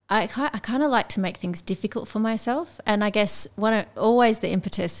I kind of like to make things difficult for myself, and I guess always the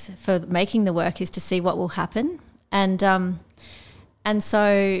impetus for making the work is to see what will happen, and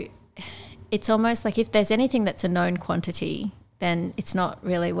so it's almost like if there's anything that's a known quantity, then it's not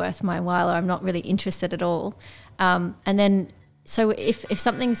really worth my while, or I'm not really interested at all. And then so if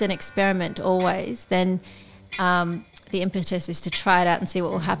something's an experiment always, then the impetus is to try it out and see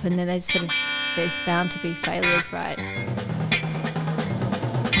what will happen. Then there's bound to be failures, right?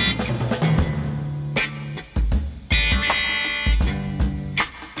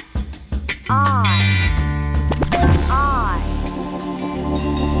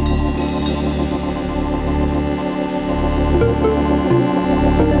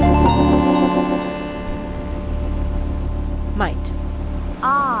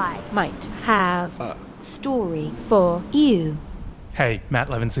 Might have a story for you. Hey, Matt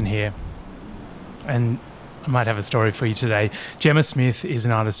Levinson here, and I might have a story for you today. Gemma Smith is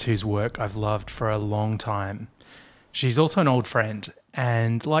an artist whose work I've loved for a long time. She's also an old friend,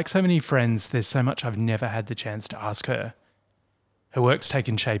 and like so many friends, there's so much I've never had the chance to ask her. Her work's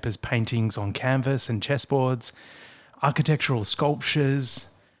taken shape as paintings on canvas and chessboards, architectural sculptures,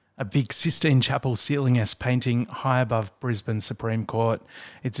 a big Sistine Chapel Ceiling-esque painting high above Brisbane Supreme Court.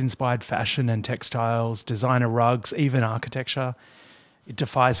 It's inspired fashion and textiles, designer rugs, even architecture. It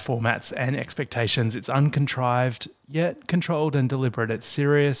defies formats and expectations. It's uncontrived, yet controlled and deliberate. It's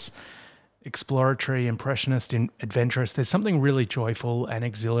serious, exploratory, impressionist, adventurous. There's something really joyful and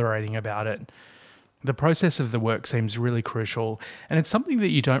exhilarating about it. The process of the work seems really crucial, and it's something that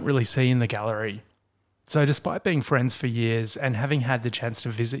you don't really see in the gallery. So despite being friends for years and having had the chance to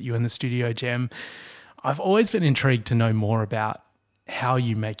visit you in the studio, Gem, I've always been intrigued to know more about how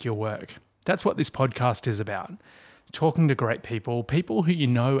you make your work. That's what this podcast is about. Talking to great people who you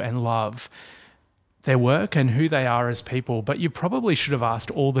know and love, their work and who they are as people. But you probably should have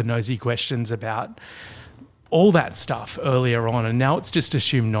asked all the nosy questions about all that stuff earlier on, and now it's just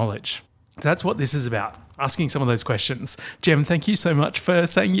assumed knowledge. That's what this is about, asking some of those questions. Gem, thank you so much for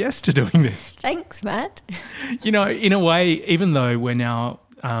saying yes to doing this. Thanks, Matt. You know, in a way, even though we're now,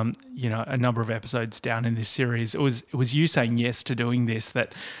 a number of episodes down in this series, it was you saying yes to doing this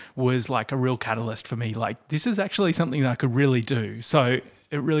that was like a real catalyst for me. Like, this is actually something that I could really do. So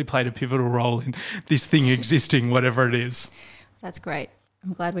it really played a pivotal role in this thing existing, whatever it is. That's great.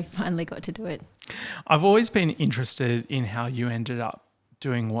 I'm glad we finally got to do it. I've always been interested in how you ended up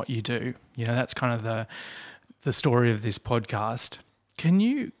doing what you do. You know, that's kind of the story of this podcast. Can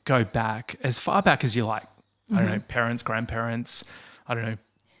you go back as far back as you like? I don't know, parents, grandparents, I don't know,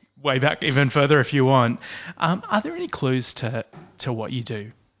 way back even further if you want. Are there any clues to what you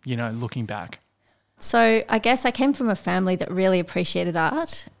do, you know, looking back? So I guess I came from a family that really appreciated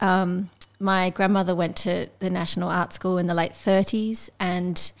art. My grandmother went to the National Art School in the late 30s,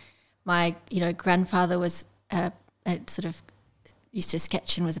 and my, grandfather was sort of used to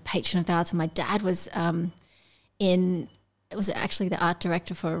sketch and was a patron of the arts, and my dad was was actually the art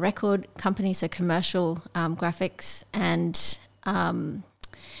director for a record company, so commercial graphics, and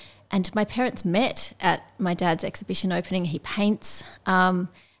my parents met at my dad's exhibition opening. He paints, and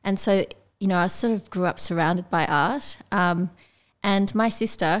so I sort of grew up surrounded by art. And my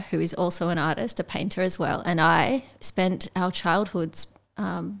sister, who is also an artist, a painter as well, and I spent our childhoods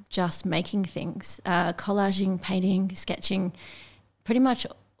just making things, collaging, painting, sketching, pretty much,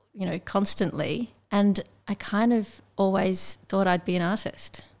 constantly. And I kind of always thought I'd be an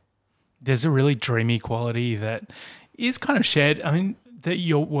artist. There's a really dreamy quality that is kind of shared. I mean, that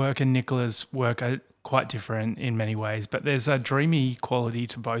your work and Nicola's work are quite different in many ways, but there's a dreamy quality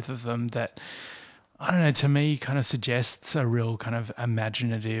to both of them that, I don't know, to me kind of suggests a real kind of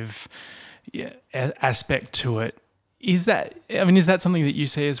imaginative aspect to it. Is that something that you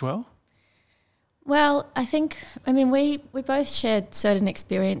see as well? Well, we both shared certain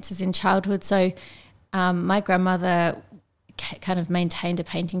experiences in childhood. So my grandmother kind of maintained a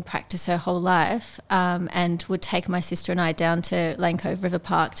painting practice her whole life, and would take my sister and I down to Lane Cove River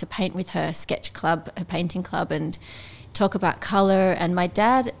Park to paint with her sketch club, her painting club, and talk about colour. And my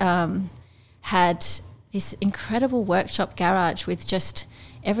dad had this incredible workshop garage with just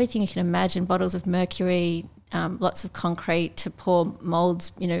everything you can imagine, bottles of mercury, lots of concrete to pour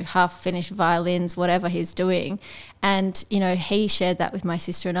moulds, half-finished violins, whatever he's doing. And, he shared that with my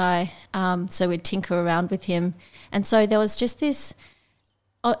sister and I, so we'd tinker around with him. And so there was just this,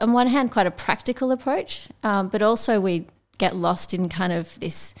 on one hand, quite a practical approach, but also we'd get lost in kind of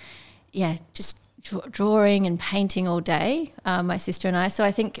this, just drawing and painting all day, my sister and I. So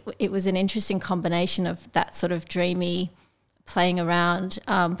I think it was an interesting combination of that sort of dreamy playing around,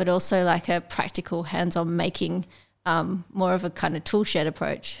 but also like a practical hands-on making more of a kind of tool shed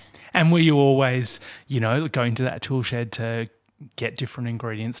approach. And were you always, going to that tool shed to get different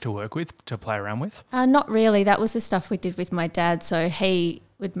ingredients to work with, to play around with? Not really. That was the stuff we did with my dad. So he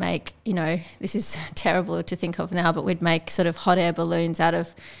would make, this is terrible to think of now, but we'd make sort of hot air balloons out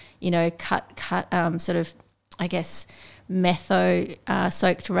of, cut sort of, I guess, metho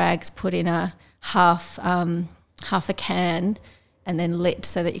soaked rags put in a half a can and then lit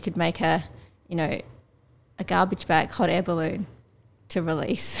so that you could make a garbage bag hot air balloon to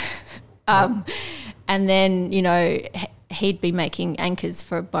release. And then, he'd be making anchors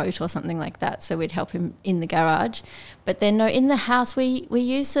for a boat or something like that, so we'd help him in the garage. But then no, in the house we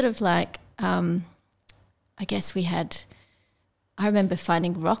used sort of like I guess I remember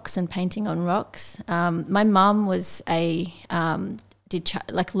finding rocks and painting on rocks. My mum was learned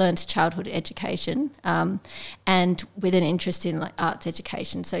childhood education and with an interest in like arts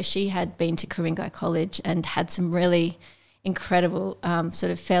education. So she had been to Ku-ring-gai College and had some really incredible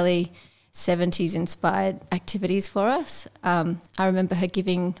sort of fairly 70s inspired activities for us. I remember her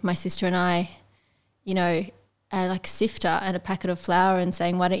giving my sister and I, a like sifter and a packet of flour and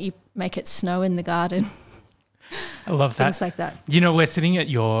saying, why don't you make it snow in the garden? I love that. Things like that. We're sitting at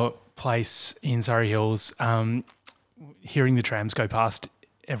your place in Surrey Hills, hearing the trams go past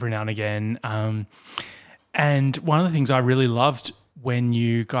every now and again. And one of the things I really loved when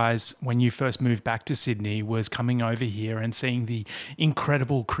you first moved back to Sydney was coming over here and seeing the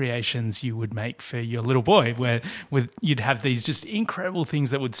incredible creations you would make for your little boy, where you'd have these just incredible things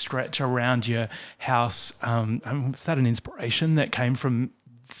that would stretch around your house. Was that an inspiration that came from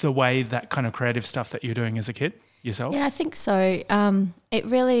the way that kind of creative stuff that you're doing as a kid yourself? Yeah, I think so. It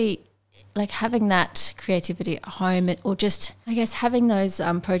really, like having that creativity at home or just, I guess, having those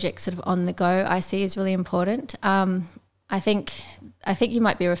projects sort of on the go, I see is really important. I think you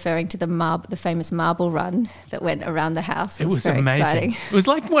might be referring to the famous marble run that went around the house. It was very amazing. Exciting. It was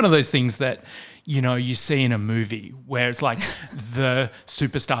like one of those things that, you see in a movie where it's like the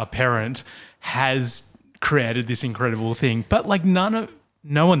superstar parent has created this incredible thing, but like no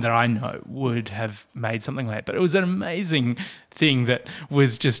one that I know would have made something like that. But it was an amazing thing that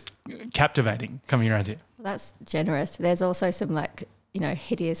was just captivating coming around here. Well, that's generous. There's also some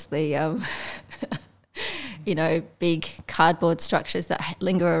hideously big cardboard structures that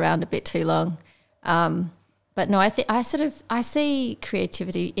linger around a bit too long. But no, I see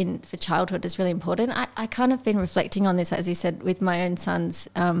creativity for childhood as really important. I kind of been reflecting on this, as you said, with my own son's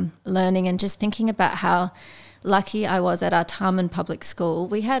learning and just thinking about how lucky I was at our Tarman Public School.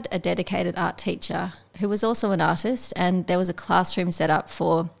 We had a dedicated art teacher who was also an artist, and there was a classroom set up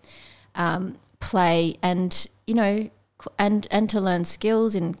for play and, and to learn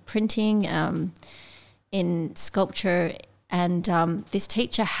skills in printing, in sculpture, and this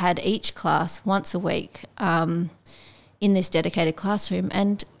teacher had each class once a week in this dedicated classroom,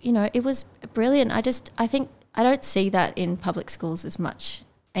 and it was brilliant. I think I don't see that in public schools as much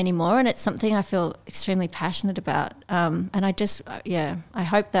anymore, and it's something I feel extremely passionate about. And I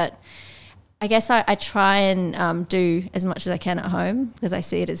hope that, I guess I try and do as much as I can at home because I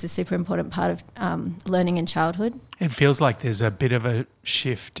see it as a super important part of learning in childhood. It feels like there's a bit of a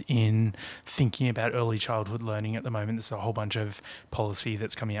shift in thinking about early childhood learning at the moment. There's a whole bunch of policy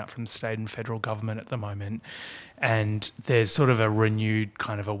that's coming out from the state and federal government at the moment, and there's sort of a renewed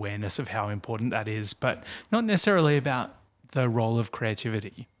kind of awareness of how important that is, but not necessarily about the role of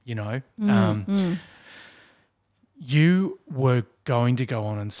creativity, You were going to go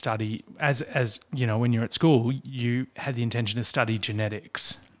on and study, as when you're at school, you had the intention to study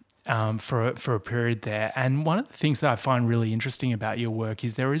genetics for a period there. And one of the things that I find really interesting about your work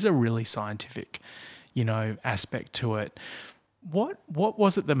is there is a really scientific, aspect to it. What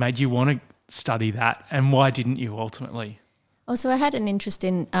was it that made you want to study that, and why didn't you ultimately? Also, I had an interest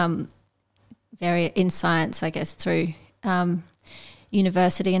in science, I guess, through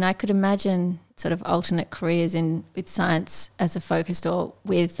university, and I could imagine sort of alternate careers with science as a focus, or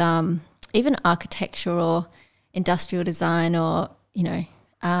with even architecture or industrial design, or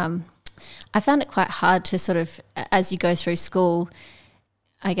I found it quite hard to sort of, as you go through school,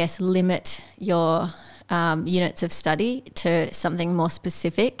 I guess, limit your units of study to something more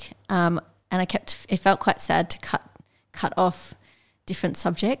specific, and it felt quite sad to cut off different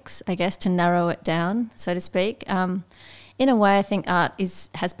subjects, I guess, to narrow it down, so to speak. In a way, I think art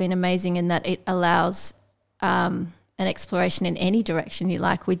has been amazing in that it allows an exploration in any direction you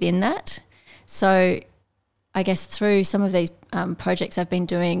like within that. So I guess through some of these projects I've been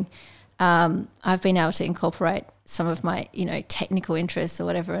doing, I've been able to incorporate some of my, technical interests or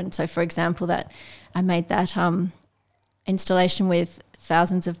whatever. And so, for example, that I made that installation with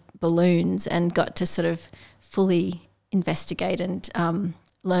thousands of balloons and got to sort of fully investigate and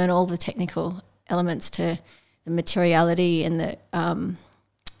learn all the technical elements to the materiality and the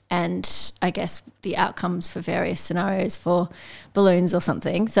and I guess the outcomes for various scenarios for balloons or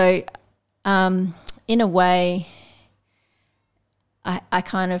something. So in a way, I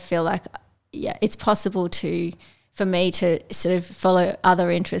kind of feel like, yeah, it's possible for me to sort of follow other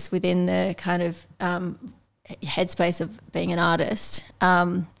interests within the kind of headspace of being an artist.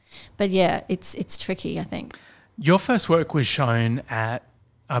 But yeah, it's tricky, I think. Your first work was shown at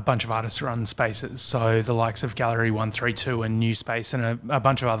a bunch of artist-run spaces, so the likes of Gallery 132 and New Space and a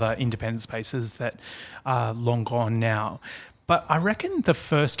bunch of other independent spaces that are long gone now. But I reckon probably the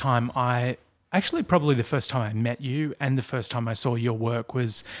first time I met you and the first time I saw your work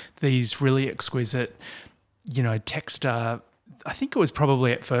was these really exquisite, texture. I think it was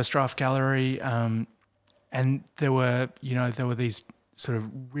probably at First Draft Gallery, and there were these sort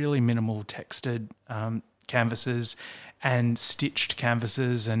of really minimal textured canvases and stitched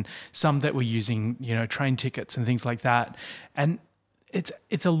canvases, and some that were using, train tickets and things like that. And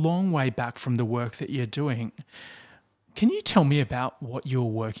it's a long way back from the work that you're doing. Can you tell me about what you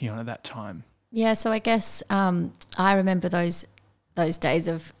were working on at that time? Yeah, so I guess I remember those days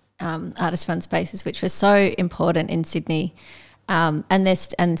of artist run spaces, which were so important in Sydney,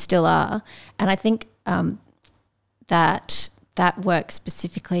 and still are. And I think that work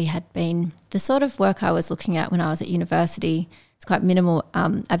specifically had been the sort of work I was looking at when I was at university. It's quite minimal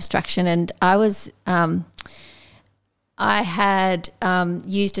abstraction, and I had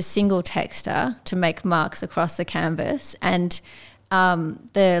used a single texter to make marks across the canvas, and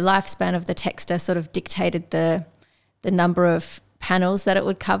the lifespan of the texter sort of dictated the number of panels that it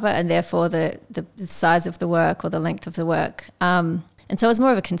would cover, and therefore the size of the work or the length of the work. And so it was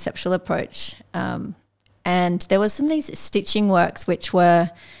more of a conceptual approach. And there was some of these stitching works which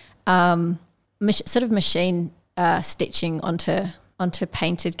were sort of machine stitching onto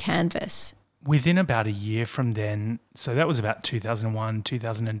painted canvas. Within about a year from then, so that was about 2001,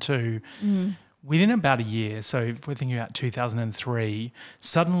 2002, within about a year, so if we're thinking about 2003,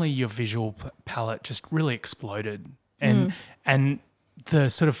 suddenly your visual palette just really exploded. And the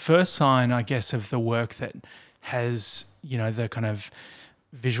sort of first sign, I guess, of the work that has, the kind of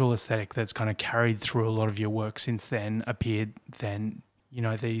visual aesthetic that's kind of carried through a lot of your work since then appeared then,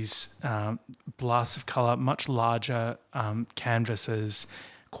 these blasts of colour, much larger canvases,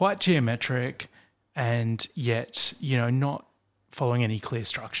 quite geometric and yet, not following any clear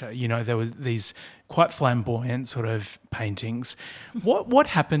structure. There was these quite flamboyant sort of paintings. What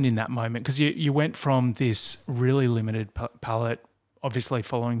happened in that moment? Because you went from this really limited palette, obviously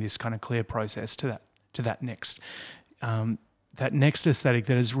following this kind of clear process to that next aesthetic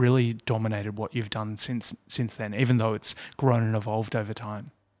that has really dominated what you've done since then, even though it's grown and evolved over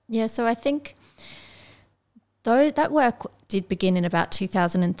time. Yeah, so I think though that work did begin in about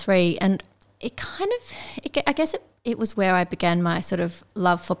 2003, and I guess it was where I began my sort of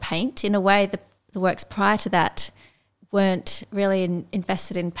love for paint. In a way, the works prior to that weren't really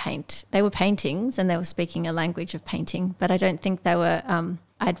invested in paint. They were paintings and they were speaking a language of painting, but I don't think they were,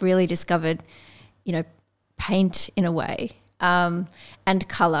 I'd really discovered, paint in a way, and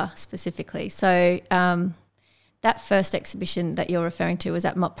colour specifically. So that first exhibition that you're referring to was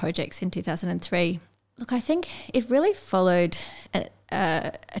at Mott Projects in 2003. Look, I think it really followed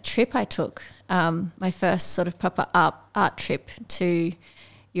a trip I took, my first sort of proper art trip to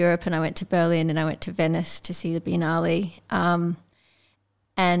Europe, and I went to Berlin and I went to Venice to see the Biennale,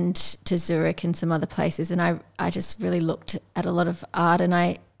 and to Zurich and some other places, and I just really looked at a lot of art, and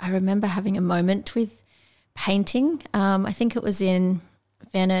I remember having a moment with painting. I think it was in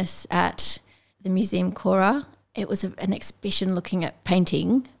Venice at the Museum Cora. It was an exhibition looking at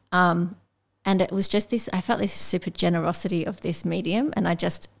painting, and it was just this, I felt this super generosity of this medium, and I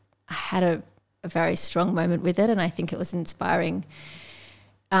had a very strong moment with it, and I think it was inspiring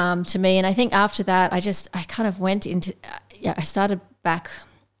to me. And I think after that, I kind of went into, I started back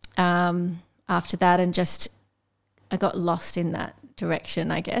after that, and I got lost in that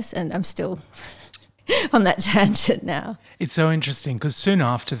direction, I guess, and I'm still on that tangent now. It's so interesting because soon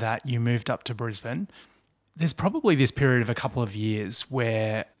after that you moved up to Brisbane. There's probably this period of a couple of years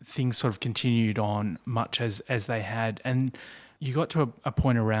where things sort of continued on much as they had, and you got to a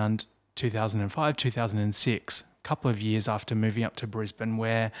point around 2005, 2006, a couple of years after moving up to Brisbane,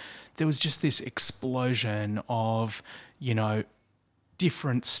 where there was just this explosion of,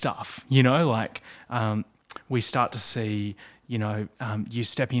 different stuff, we start to see, you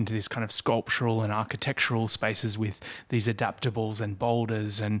stepping into this kind of sculptural and architectural spaces with these adaptables and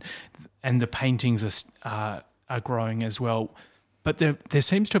boulders, and the paintings are growing as well. But there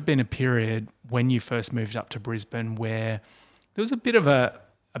seems to have been a period when you first moved up to Brisbane where there was a bit of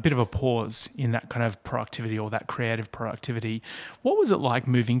a pause in that kind of productivity or that creative productivity. What was it like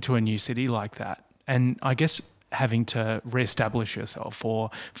moving to a new city like that? And I guess having to reestablish yourself or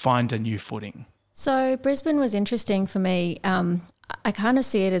find a new footing? So Brisbane was interesting for me. I kind of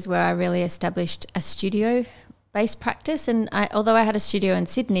see it as where I really established a studio-based practice. And although I had a studio in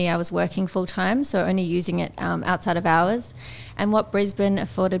Sydney, I was working full-time, so only using it outside of hours. And what Brisbane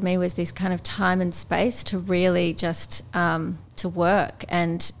afforded me was this kind of time and space to really just to work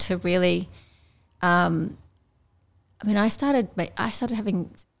and to really. I started having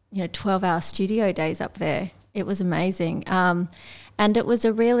 12-hour studio days up there. It was amazing, and it was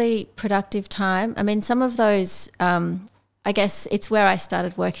a really productive time. I mean, some of those. I guess it's where I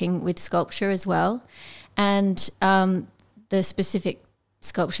started working with sculpture as well, and the specific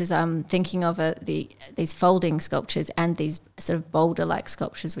sculptures I'm thinking of are these folding sculptures and these sort of boulder-like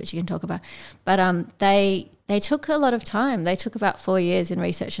sculptures, which you can talk about. But they took a lot of time. They took about 4 years in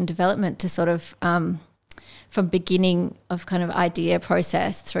research and development to sort of from beginning of kind of idea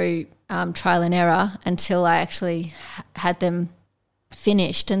process through trial and error until I actually had them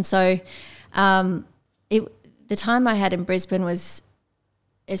finished. And so the time I had in Brisbane was,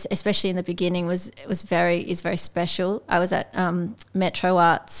 especially in the beginning, is very special. I was at Metro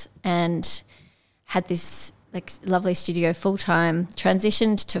Arts and had this lovely studio full time.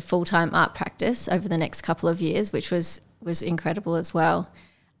 Transitioned to full time art practice over the next couple of years, which was incredible as well.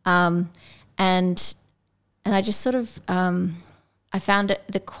 And I just sort of I found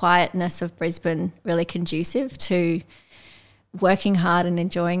the quietness of Brisbane really conducive to working hard and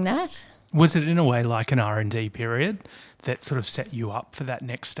enjoying that. Was it in a way like an R&D period that sort of set you up for that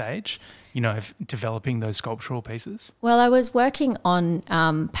next stage, of developing those sculptural pieces? Well, I was working on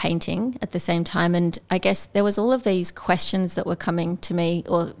painting at the same time, and I guess there was all of these questions that were coming to me,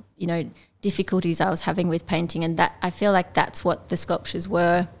 or, difficulties I was having with painting, and that I feel like that's what the sculptures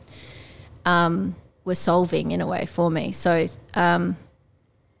were solving in a way for me. So, even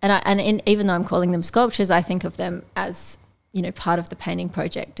though I'm calling them sculptures, I think of them as, part of the painting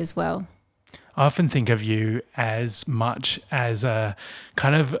project as well. I often think of you as much as a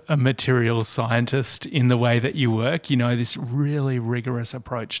kind of a materials scientist in the way that you work, this really rigorous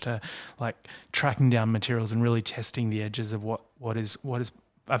approach to tracking down materials and really testing the edges of what is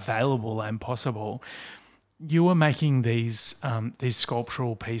available and possible. You were making these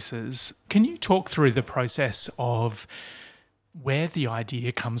sculptural pieces. Can you talk through the process of where the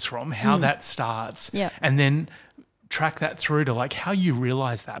idea comes from, how that starts, and then track that through to how you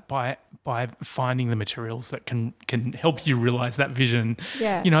realize that by finding the materials that can help you realize that vision?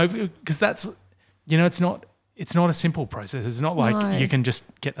 Because that's it's not a simple process. It's not like you can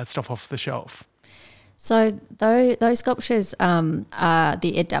just get that stuff off the shelf. So those sculptures are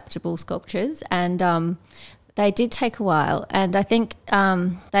the adaptable sculptures, and they did take a while, and I think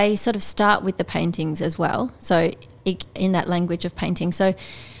they sort of start with the paintings as well, so in that language of painting. So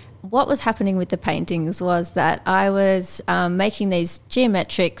what was happening with the paintings was that I was making these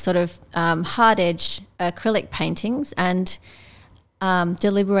geometric sort of hard-edged acrylic paintings and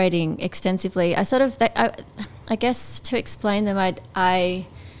deliberating extensively. I guess to explain them, I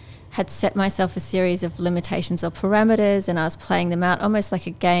had set myself a series of limitations or parameters, and I was playing them out almost like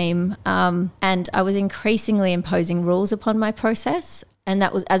a game, and I was increasingly imposing rules upon my process, and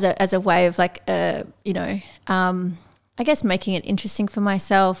that was as a way of I guess making it interesting for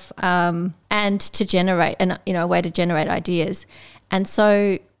myself, and to generate a way to generate ideas. And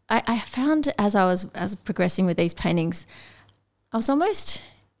so I found as I was progressing with these paintings, I was almost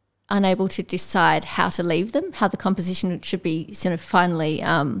unable to decide how to leave them, how the composition should be sort of finally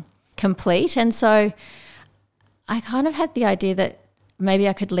complete. And so I kind of had the idea that maybe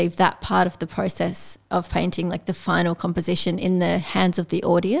I could leave that part of the process of painting, like the final composition, in the hands of the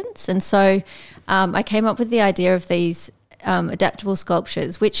audience. And so I came up with the idea of these adaptable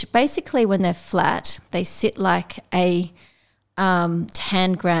sculptures, which basically when they're flat, they sit like a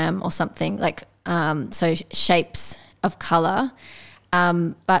tangram or something, so shapes of colour.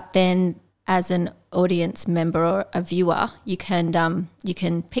 But then as an audience member or a viewer, you can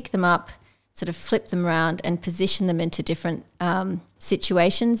pick them up, sort of flip them around and position them into different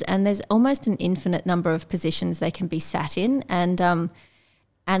situations, and there's almost an infinite number of positions they can be sat in, and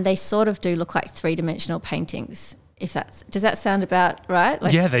they sort of do look like three-dimensional paintings. Does that sound about right?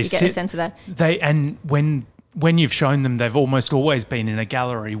 Yeah, they you get a sense of that. When you've shown them, they've almost always been in a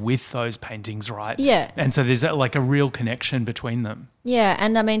gallery with those paintings, right? Yeah. And so there's a real connection between them. Yeah,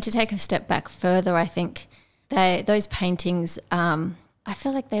 and I mean, to take a step back further, I think those paintings, I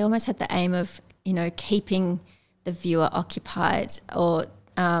feel like they almost had the aim of, keeping the viewer occupied, or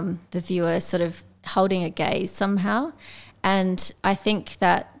the viewer sort of holding a gaze somehow. And I think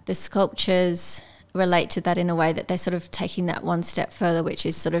that the sculptures relate to that in a way that they're sort of taking that one step further, which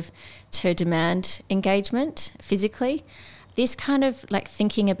is sort of to demand engagement physically. This kind of like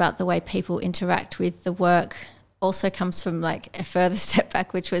thinking about the way people interact with the work also comes from like a further step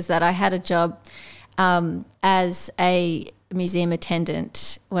back, which was that I had a job as a museum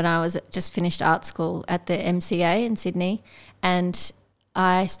attendant when I was just finished art school at the MCA in Sydney, and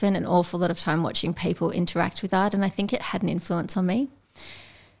I spent an awful lot of time watching people interact with art, and I think it had an influence on me.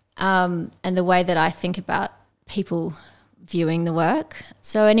 And the way that I think about people viewing the work.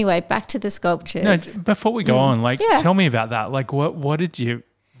 So anyway, back to the sculptures. No, before we go on, tell me about that. Like, what did you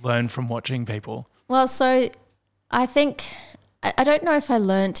learn from watching people? Well, so I think, I don't know if I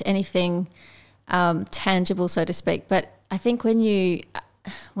learnt anything tangible, so to speak, but I think when you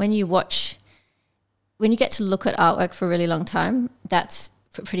watch, when you get to look at artwork for a really long time, that's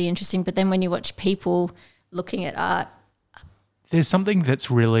pretty interesting. But then when you watch people looking at art, there's something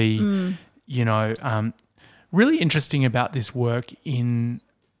that's really, really interesting about this work in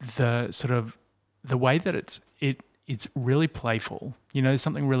the sort of the way that it's really playful. There's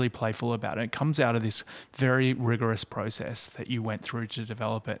something really playful about it. It comes out of this very rigorous process that you went through to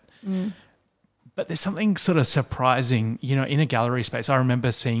develop it. But there's something sort of surprising, in a gallery space. I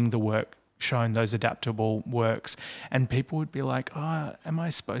remember seeing the work shown, those adaptable works, and people would be like, oh, am I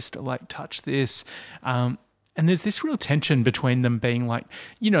supposed to like touch this? And there's this real tension between them being like,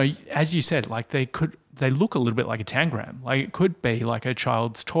 as you said, like they look a little bit like a tangram. Like it could be like a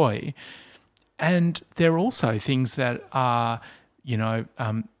child's toy. And they're also things that are,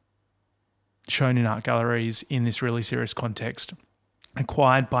 shown in art galleries in this really serious context,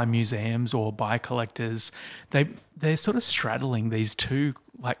 acquired by museums or by collectors. They're sort of straddling these two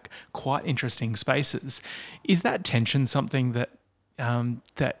like quite interesting spaces. Is that tension something that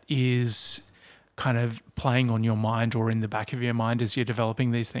that is kind of playing on your mind or in the back of your mind as you're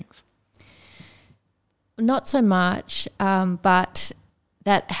developing these things? Not so much, but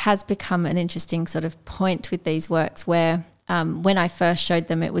that has become an interesting sort of point with these works where when I first showed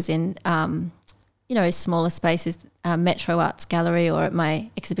them, it was in, smaller spaces, Metro Arts Gallery or at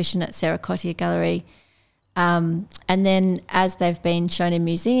my exhibition at Sarah Cottier Gallery. And then as they've been shown in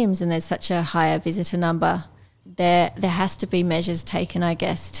museums and there's such a higher visitor number, there has to be measures taken, I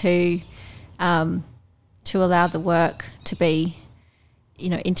guess, to allow the work to be,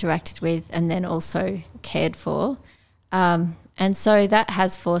 interacted with and then also cared for. And so that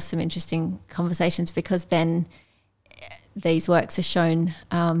has forced some interesting conversations, because then these works are shown,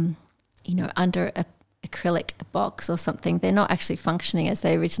 under a acrylic box or something. They're not actually functioning as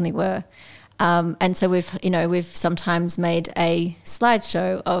they originally were. And so we've sometimes made a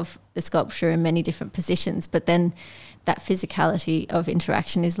slideshow of the sculpture in many different positions, but then that physicality of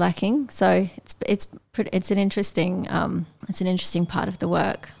interaction is lacking. So it's an interesting part of the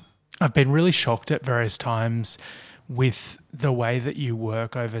work. I've been really shocked at various times with the way that you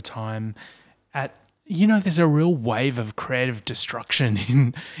work over time. There's a real wave of creative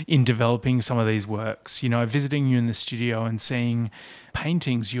destruction in developing some of these works. Visiting you in the studio and seeing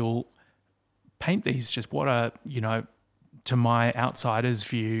paintings, you'll paint these just what are, to my outsider's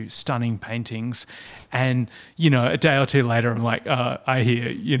view, stunning paintings. And, a day or two later, I'm like, I hear,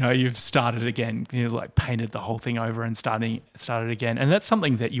 you've started again. Like painted the whole thing over and started again. And that's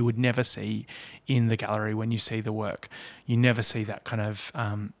something that you would never see in the gallery when you see the work. You never see that kind of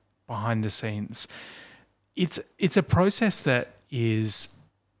behind the scenes. It's a process that is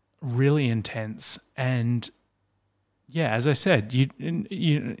really intense. And yeah, as I said,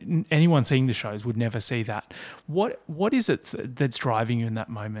 anyone seeing the shows would never see that. What is it that's driving you in that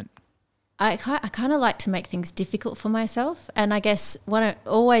moment? I kind of like to make things difficult for myself, and I guess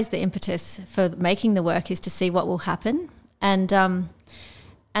always the impetus for making the work is to see what will happen, and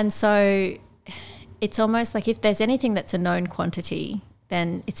so it's almost like if there's anything that's a known quantity,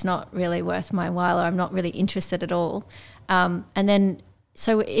 then it's not really worth my while, or I'm not really interested at all. And then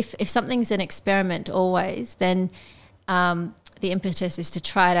so if something's an experiment always, then the impetus is to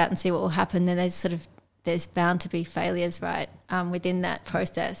try it out and see what will happen. Then there's bound to be failures, right, within that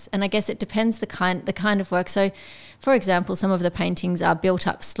process. And I guess it depends the kind of work. So, for example, some of the paintings are built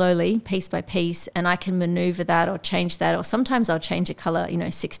up slowly, piece by piece, and I can maneuver that or change that, or sometimes I'll change a colour,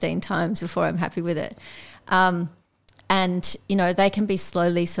 16 times before I'm happy with it. And, they can be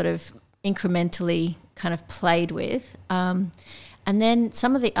slowly sort of incrementally kind of played with. And then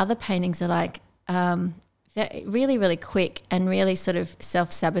some of the other paintings are like really, really quick and really sort of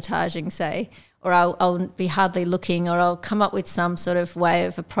self-sabotaging, say, or I'll be hardly looking, or I'll come up with some sort of way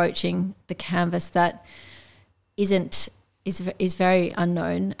of approaching the canvas that is very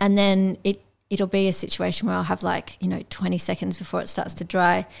unknown. And then it'll be a situation where I'll have 20 seconds before it starts to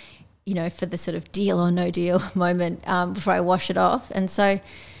dry, for the sort of deal or no deal moment before I wash it off. And so,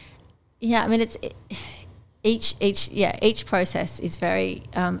 yeah, I mean, each process is very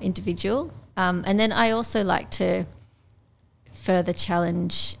individual. And then I also like to further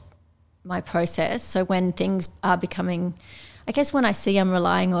challenge my process. So when things are becoming, I guess when I see I'm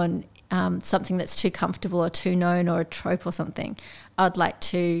relying on something that's too comfortable or too known or a trope or something, I'd like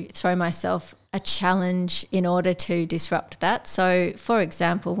to throw myself a challenge in order to disrupt that. So, for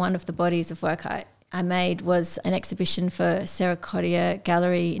example, one of the bodies of work I made was an exhibition for Sarah Cottier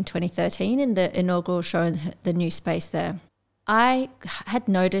Gallery in 2013 in the inaugural show in the new space there. I had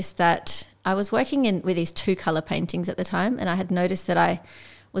noticed that I was working with these 2-colour paintings at the time, and I had noticed that I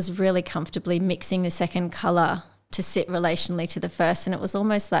was really comfortably mixing the second colour to sit relationally to the first, and it was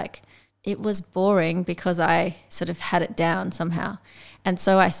almost like it was boring because I sort of had it down somehow. And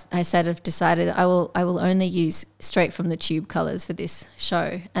so I sort of decided I will only use straight from the tube colours for this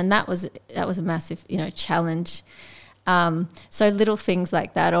show, and that was a massive challenge. So little things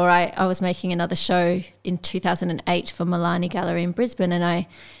like that. Or I was making another show in 2008 for Milani Gallery in Brisbane, and I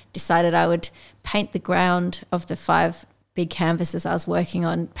decided I would paint the ground of the 5 big canvases I was working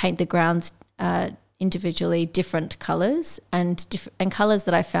on, paint the grounds individually different colours and colours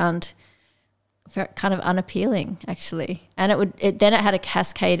that I found very kind of unappealing, actually. And it had a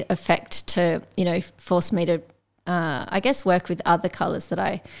cascade effect to force me to I guess work with other colours that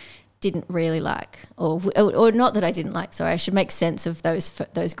I didn't really like, or not that I didn't like. Sorry, I should make sense of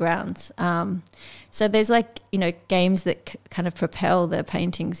those grounds. So there's games that kind of propel the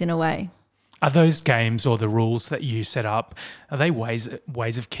paintings in a way. Are those games or the rules that you set up, are they ways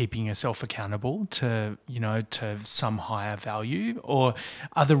of keeping yourself accountable to some higher value, or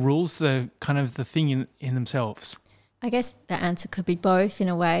are the rules the kind of the thing in themselves? I guess the answer could be both in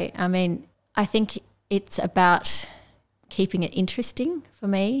a way. I mean, I think it's about keeping it interesting for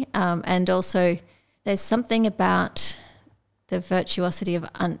me, and also there's something about the virtuosity of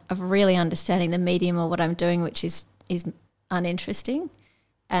really understanding the medium or what I'm doing, which is uninteresting,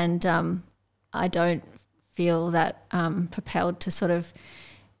 and I don't feel that propelled to sort of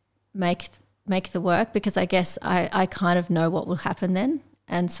make the work, because I guess I kind of know what will happen then,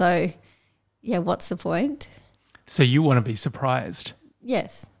 and so yeah, what's the point? So you want to be surprised?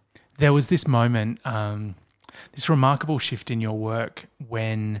 Yes. There was this moment, this remarkable shift in your work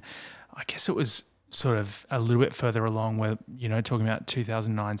when I guess it was sort of a little bit further along, where talking about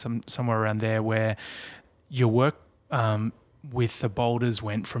 2009, somewhere around there, where your work with the boulders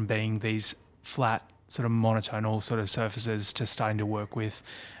went from being these flat sort of monotonal sort of surfaces to starting to work with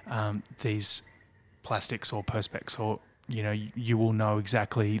these plastics or perspex, or you will know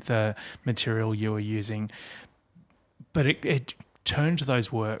exactly the material you are using, but it turned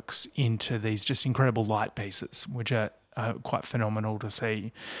those works into these just incredible light pieces, which are quite phenomenal to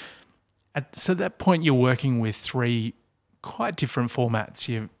see. So at that point, you're working with 3 quite different formats.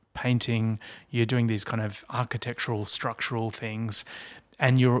 You're painting, you're doing these kind of architectural, structural things,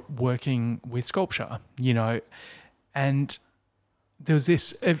 and you're working with sculpture, and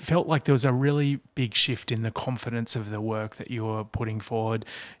it felt like there was a really big shift in the confidence of the work that you were putting forward.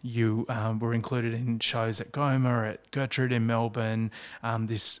 You were included in shows at Goma, at Gertrude in Melbourne,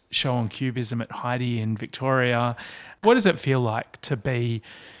 this show on Cubism at Heidi in Victoria. What does it feel like to be,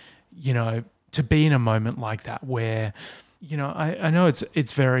 to be in a moment like that where, I know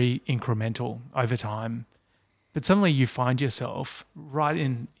it's very incremental over time, but suddenly you find yourself right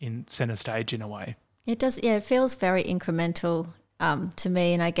in centre stage in a way. It does, yeah, it feels very incremental to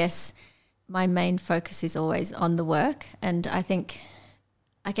me, and I guess my main focus is always on the work. And I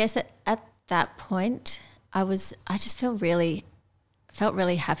guess at that point, I just felt really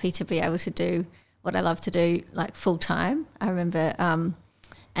happy to be able to do what I love to do, like full time. I remember,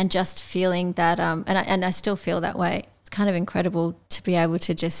 and just feeling that, and I still feel that way. It's kind of incredible to be able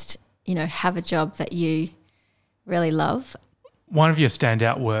to just have a job that you really love. One of your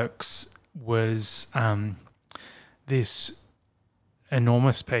standout works was this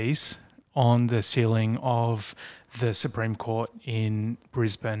enormous piece on the ceiling of the Supreme Court in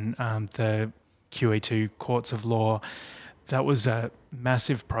Brisbane, the QE2 Courts of Law. That was a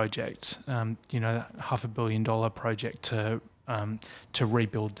massive project, $500 million project to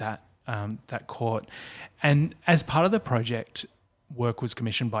rebuild that court. And as part of the project, work was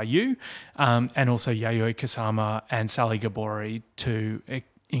commissioned by you, and also Yayoi Kusama and Sally Gabori, 2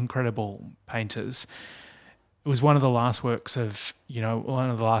 incredible painters. It was one of the last works of, one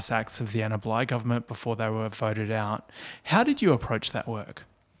of the last acts of the Anna Bligh government before they were voted out. How did you approach that work?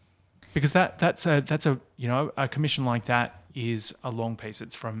 Because that's a a commission like that is a long piece.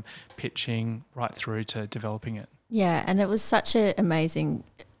 It's from pitching right through to developing it. Yeah, and it was such an amazing,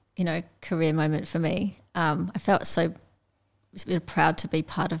 career moment for me. I felt so proud to be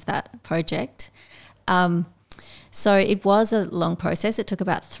part of that project. So it was a long process. It took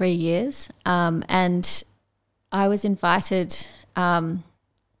about 3 years, and I was invited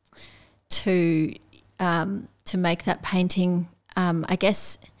to make that painting. I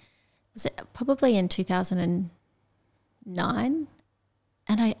guess was it probably in 2009,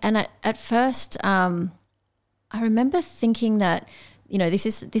 and at first I remember thinking that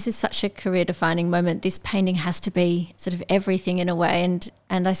this is such a career defining moment. This painting has to be sort of everything in a way, and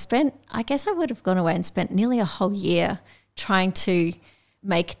I guess I would have gone away and spent nearly a whole year trying to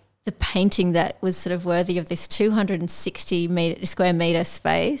make the painting that was sort of worthy of this 260 square metre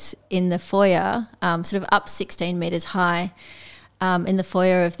space in the foyer, sort of up 16 metres high, in the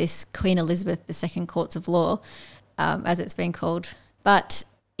foyer of this Queen Elizabeth II Courts of Law, as it's been called. But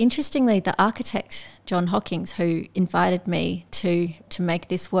interestingly, the architect, John Hawkins, who invited me to make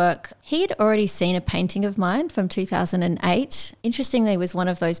this work, he had already seen a painting of mine from 2008. Interestingly, it was one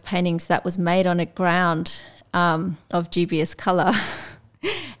of those paintings that was made on a ground of dubious colour.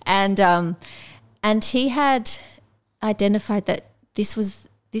 And he had identified that this was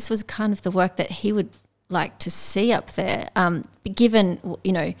kind of the work that he would like to see up there, given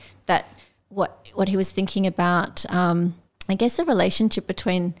that what he was thinking about. I guess the relationship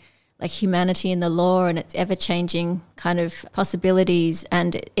between like humanity and the law and its ever-changing kind of possibilities,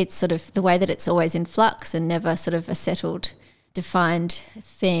 and it's sort of the way that it's always in flux and never sort of a settled, defined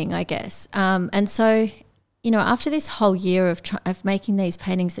thing, I guess. And so, after this whole year of making these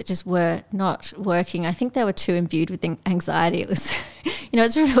paintings that just were not working, I think they were too imbued with anxiety. It was,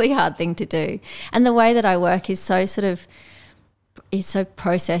 it's a really hard thing to do. And the way that I work is so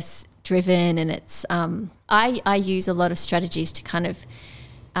process driven, and it's I use a lot of strategies to kind of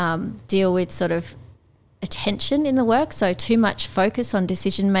deal with sort of attention in the work. So too much focus on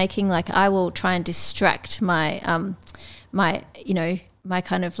decision making, like I will try and distract my my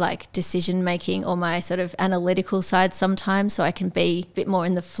kind of like decision making or my sort of analytical side sometimes, so I can be a bit more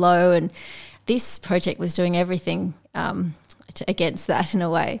in the flow. And this project was doing everything against that in a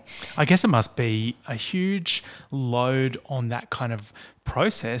way. I guess it must be a huge load on that kind of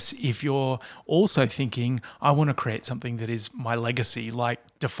process if you're also thinking, I want to create something that is my legacy, like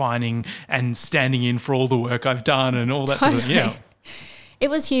defining and standing in for all the work I've done and all that Totally. sort of thing. Yeah. It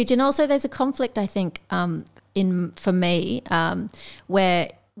was huge. And also there's a conflict, I think, for me, where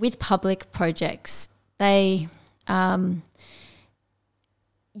with public projects, they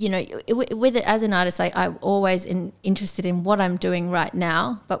with it as an artist, I'm always interested in what I'm doing right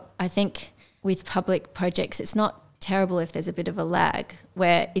now. But I think with public projects, it's not terrible if there's a bit of a lag,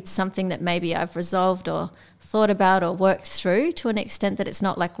 where it's something that maybe I've resolved or thought about or worked through to an extent that it's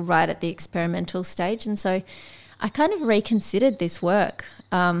not like right at the experimental stage. And so I kind of reconsidered this work.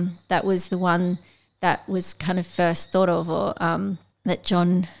 That was the one that was kind of first thought of, or that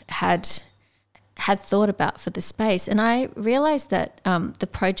John had thought about for the space. And I realised that the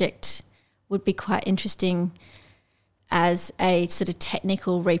project would be quite interesting as a sort of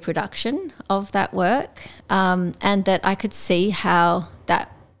technical reproduction of that work, and that I could see how that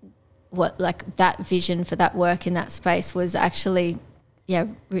vision for that work in that space was actually,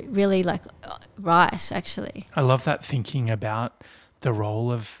 really like right, actually. I love that thinking about the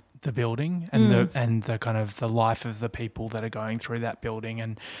role of the building and the kind of the life of the people that are going through that building,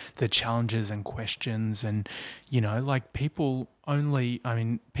 and the challenges and questions, and like people only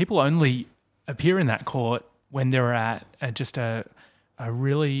appear in that court when they're at just a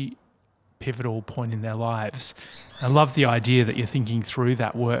really pivotal point in their lives. I love the idea that you're thinking through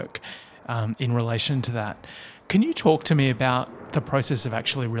that work in relation to that. Can you talk to me about the process of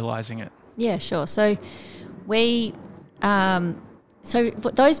actually realising it? Yeah, sure. So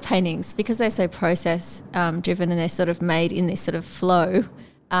those paintings, because they're so process driven and they're sort of made in this sort of flow,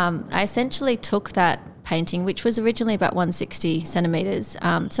 I essentially took that painting, which was originally about 160 centimetres.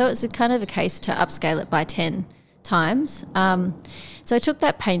 So it's a kind of a case to upscale it by 10 times. So I took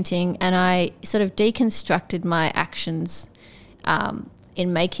that painting and I sort of deconstructed my actions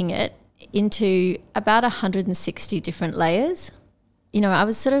in making it into about 160 different layers. I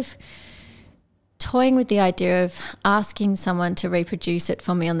was sort of toying with the idea of asking someone to reproduce it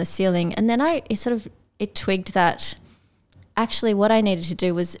for me on the ceiling, and then it twigged that actually what I needed to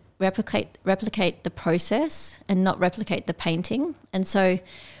do was replicate the process and not replicate the painting. And so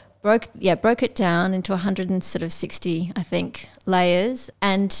broke it down into 160, I think, layers,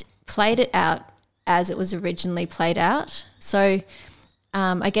 and played it out as it was originally played out. So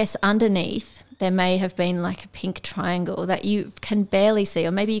I guess underneath there may have been like a pink triangle that you can barely see,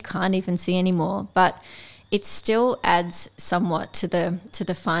 or maybe you can't even see anymore, but it still adds somewhat to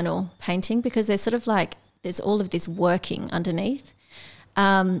the final painting, because there's sort of like there's all of this working underneath.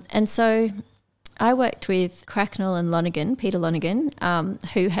 And so I worked with Cracknell and Lonergan, Peter Lonergan,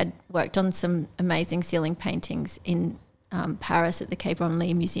 who had worked on some amazing ceiling paintings in Paris at the Quai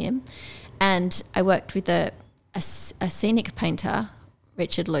Branly Museum. And I worked with a scenic painter,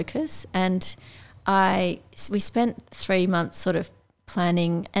 Richard Lucas, and we spent 3 months sort of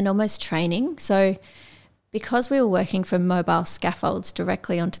planning and almost training. So because we were working from mobile scaffolds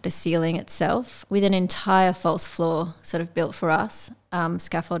directly onto the ceiling itself, with an entire false floor sort of built for us,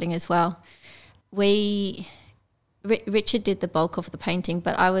 scaffolding as well, Richard did the bulk of the painting,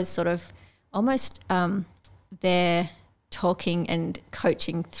 but I was sort of almost there talking and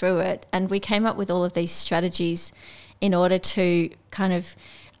coaching through it. And we came up with all of these strategies in order to kind of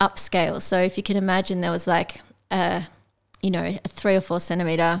upscale. So if you can imagine, there was like a 3 or 4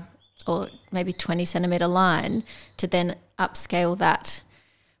 centimetre or maybe 20 centimetre line, to then upscale that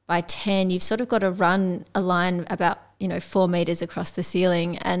by 10. You've sort of got to run a line about 4 metres across the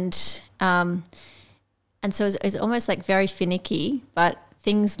ceiling, and so it's almost like very finicky. But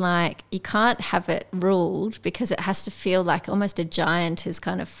things like you can't have it ruled, because it has to feel like almost a giant has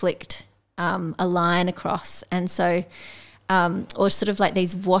kind of flicked a line across. And so or sort of like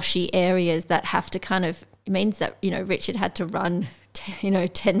these washy areas that have to kind of, it means that Richard had to run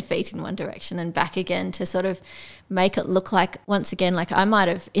 10 feet in one direction and back again to sort of make it look like, once again, like I might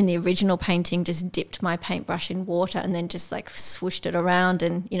have in the original painting just dipped my paintbrush in water and then just like swooshed it around,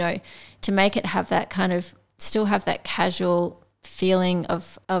 and to make it have that kind of, still have that casual feeling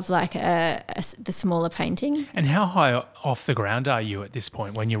of like the smaller painting. And how high off the ground are you at this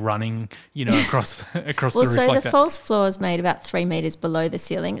point when you're running, across the roof like that? Well, so the false floor is made about 3 metres below the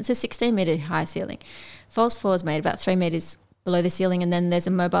ceiling. It's a 16-metre high ceiling. False floor is made about 3 metres below the ceiling, and then there's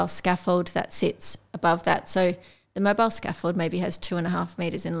a mobile scaffold that sits above that. So the mobile scaffold maybe has 2.5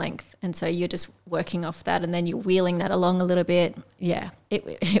 metres in length, and so you're just working off that, and then you're wheeling that along a little bit. Yeah,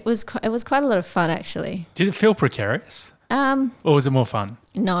 it was quite a lot of fun, actually. Did it feel precarious? Or was it more fun?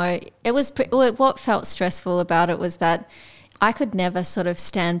 No, it was. What felt stressful about it was that I could never sort of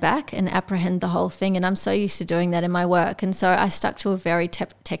stand back and apprehend the whole thing, and I'm so used to doing that in my work, and so I stuck to a very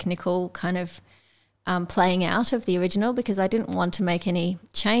technical kind of playing out of the original, because I didn't want to make any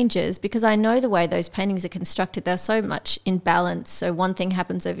changes, because I know the way those paintings are constructed, they're so much in balance. So one thing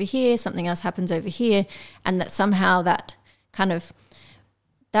happens over here, something else happens over here, and that somehow that kind of,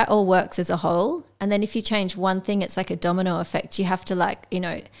 that all works as a whole. And then if you change one thing, it's like a domino effect. You have to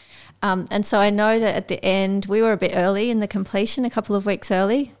and so I know that at the end, we were a bit early in the completion, a couple of weeks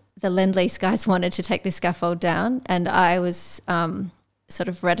early. The Lend-Lease guys wanted to take the scaffold down, and I was sort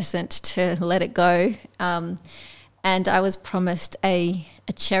of reticent to let it go. And I was promised a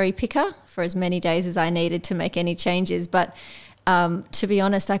cherry picker for as many days as I needed to make any changes. But to be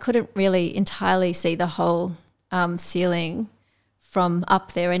honest, I couldn't really entirely see the whole ceiling from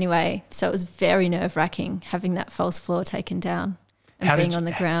up there anyway. So it was very nerve-wracking having that false floor taken down and being on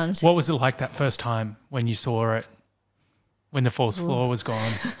the ground. What was it like that first time when you saw it, when the false floor was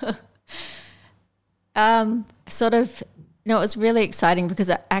gone? It was really exciting,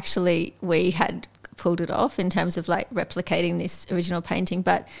 because actually we had pulled it off in terms of like replicating this original painting,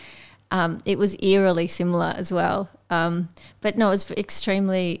 but it was eerily similar as well. But no, it was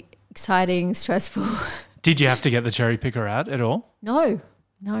extremely exciting, stressful. Did you have to get the cherry picker out at all? No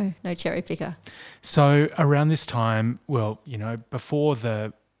cherry picker. So around this time, before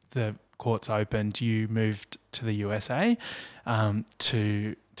the courts opened, you moved to the USA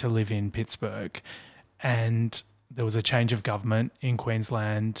to live in Pittsburgh, and there was a change of government in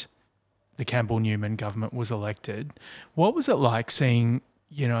Queensland. The Campbell-Newman government was elected. What was it like seeing,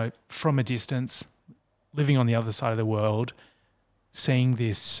 from a distance, living on the other side of the world, seeing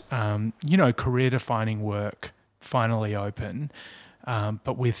this, career-defining work finally open,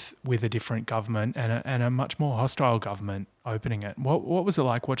 but with a different government and a much more hostile government opening it? What was it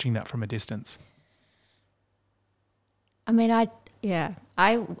like watching that from a distance? I mean, I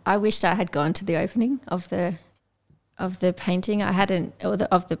wished I had gone to the opening of the painting. I hadn't,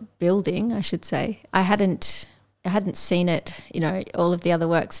 of the building, I should say. I hadn't seen it. All of the other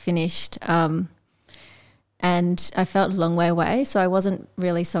works finished, and I felt a long way away, so I wasn't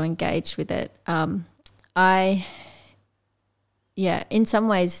really so engaged with it. In some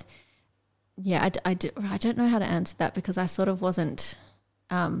ways, I don't know how to answer that, because I sort of wasn't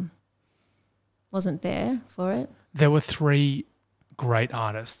there for it. There were 3 great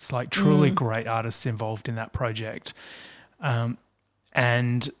artists, like truly great artists involved in that project.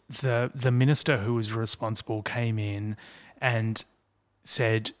 And the minister who was responsible came in and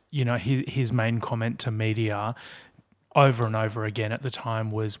said, his main comment to media over and over again at the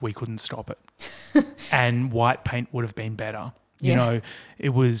time was, we couldn't stop it. And white paint would have been better.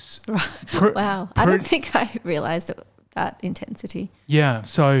 It was... Wow. I don't think I realised that intensity. Yeah.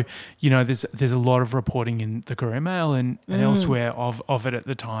 So, there's a lot of reporting in the Courier Mail and elsewhere of it at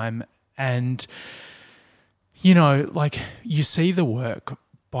the time. And, you see the work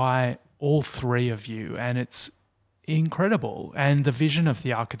by all three of you and it's incredible. And the vision of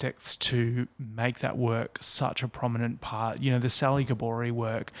the architects to make that work such a prominent part, the Sally Gabori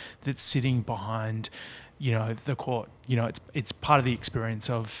work that's sitting behind, the court, it's part of the experience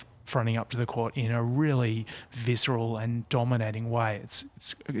of fronting up to the court in a really visceral and dominating way.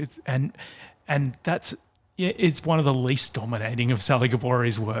 And that's, it's one of the least dominating of Sally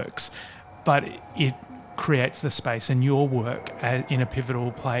Gabori's works, but it creates the space and your work in a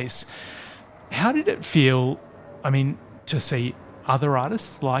pivotal place. How did it feel, to see other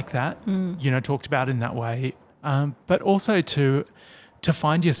artists like that, talked about in that way, but also to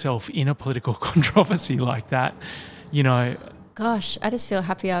find yourself in a political controversy like that, Gosh, I just feel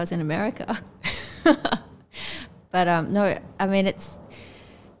happy I was in America. But no,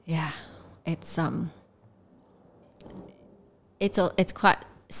 it's quite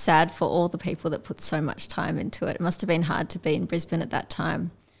sad for all the people that put so much time into it. It must have been hard to be in Brisbane at that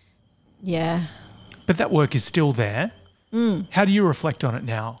time. Yeah. But that work is still there. How do you reflect on it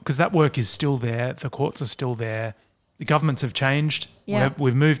now? Because that work is still there. The courts are still there. The governments have changed. Yeah.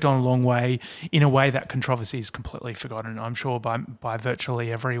 We've moved on a long way in a way that controversy is completely forgotten, I'm sure, by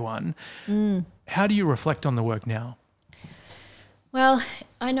virtually everyone. How do you reflect on the work now? Well,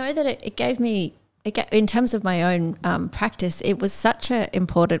 I know that it gave me, in terms of my own practice, it was such an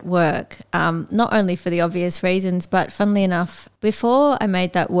important work, not only for the obvious reasons, but funnily enough, before I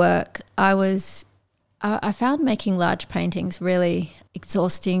made that work, I found making large paintings really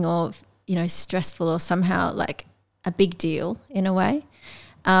exhausting or, stressful or somehow like a big deal in a way.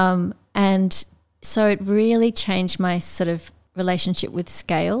 And so it really changed my sort of relationship with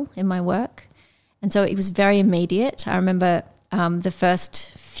scale in my work. And so it was very immediate. I remember the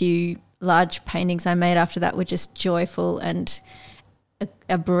first few large paintings I made after that were just joyful and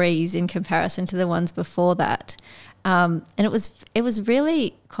a breeze in comparison to the ones before that. And it was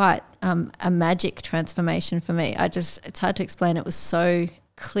really quite a magic transformation for me. It's hard to explain. It was so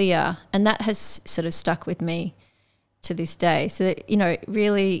clear, and that has sort of stuck with me to this day. So that, it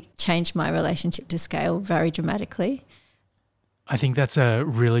really changed my relationship to scale very dramatically. I think that's a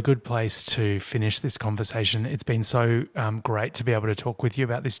really good place to finish this conversation. It's been so great to be able to talk with you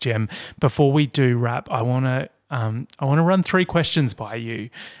about this, Gem. Before we do wrap, I want to run 3 questions by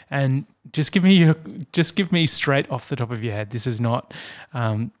you, and just give me straight off the top of your head. This is not,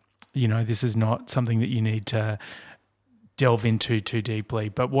 this is not something that you need to delve into too deeply.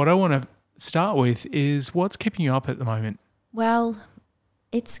 But what I want to start with is, what's keeping you up at the moment? Well,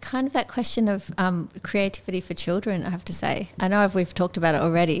 it's kind of that question of creativity for children, I have to say. I know we've talked about it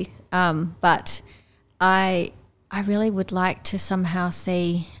already, but I really would like to somehow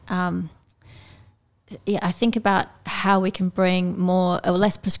see. I think about how we can bring more or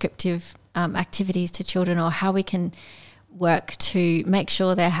less prescriptive activities to children, or how we can work to make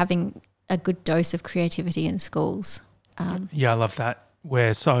sure they're having a good dose of creativity in schools. I love that.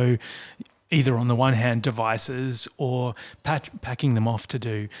 Where so either on the one hand devices or packing them off to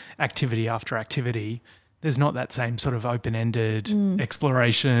do activity after activity, there's not that same sort of open-ended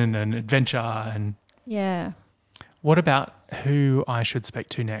exploration and adventure. And yeah. What about who I should speak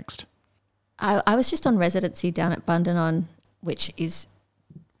to next? I was just on residency down at Bundanon, which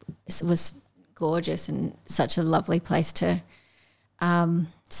was gorgeous and such a lovely place to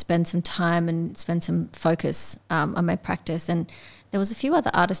spend some time and spend some focus on my practice. And there was a few other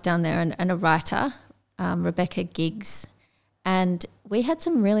artists down there and a writer, Rebecca Giggs, and we had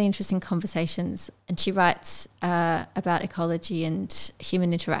some really interesting conversations. And she writes about ecology and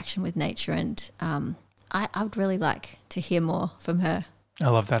human interaction with nature, and I would really like to hear more from her. I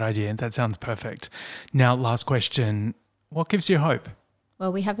love that idea. That sounds perfect. Now, last question. What gives you hope?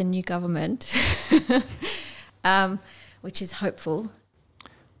 Well, we have a new government, which is hopeful.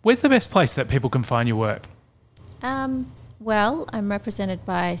 Where's the best place that people can find your work? Well, I'm represented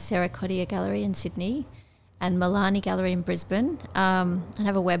by Sarah Cottier Gallery in Sydney and Milani Gallery in Brisbane. I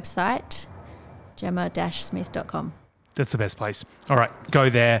have a website, gemma-smith.com. That's the best place. All right, go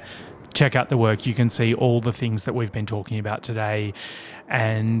there, check out the work. You can see all the things that we've been talking about today,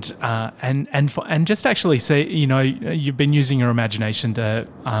 and just actually see. You've been using your imagination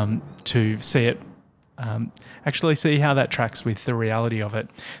to see it actually see how that tracks with the reality of it.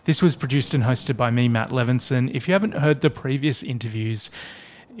 This was produced and hosted by me, Matt Levinson. If you haven't heard the previous interviews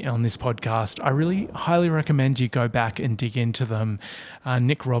on this podcast, I really highly recommend you go back and dig into them.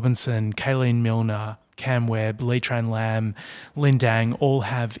 Nick Robinson, Kayleen Milner, Cam Webb, Lee Tran Lam, Lin Dang all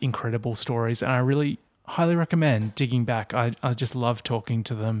have incredible stories, and I really highly recommend digging back. I just love talking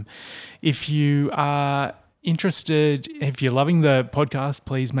to them. If you are interested, if you're loving the podcast,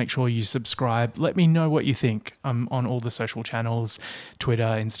 please make sure you subscribe. Let me know what you think. I'm on all the social channels, Twitter,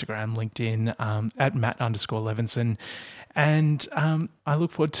 Instagram, LinkedIn, at Matt_Levinson. And I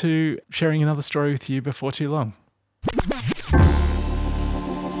look forward to sharing another story with you before too long.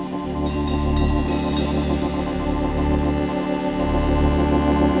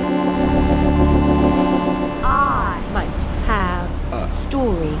 I might have a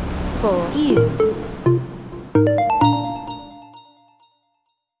story for you.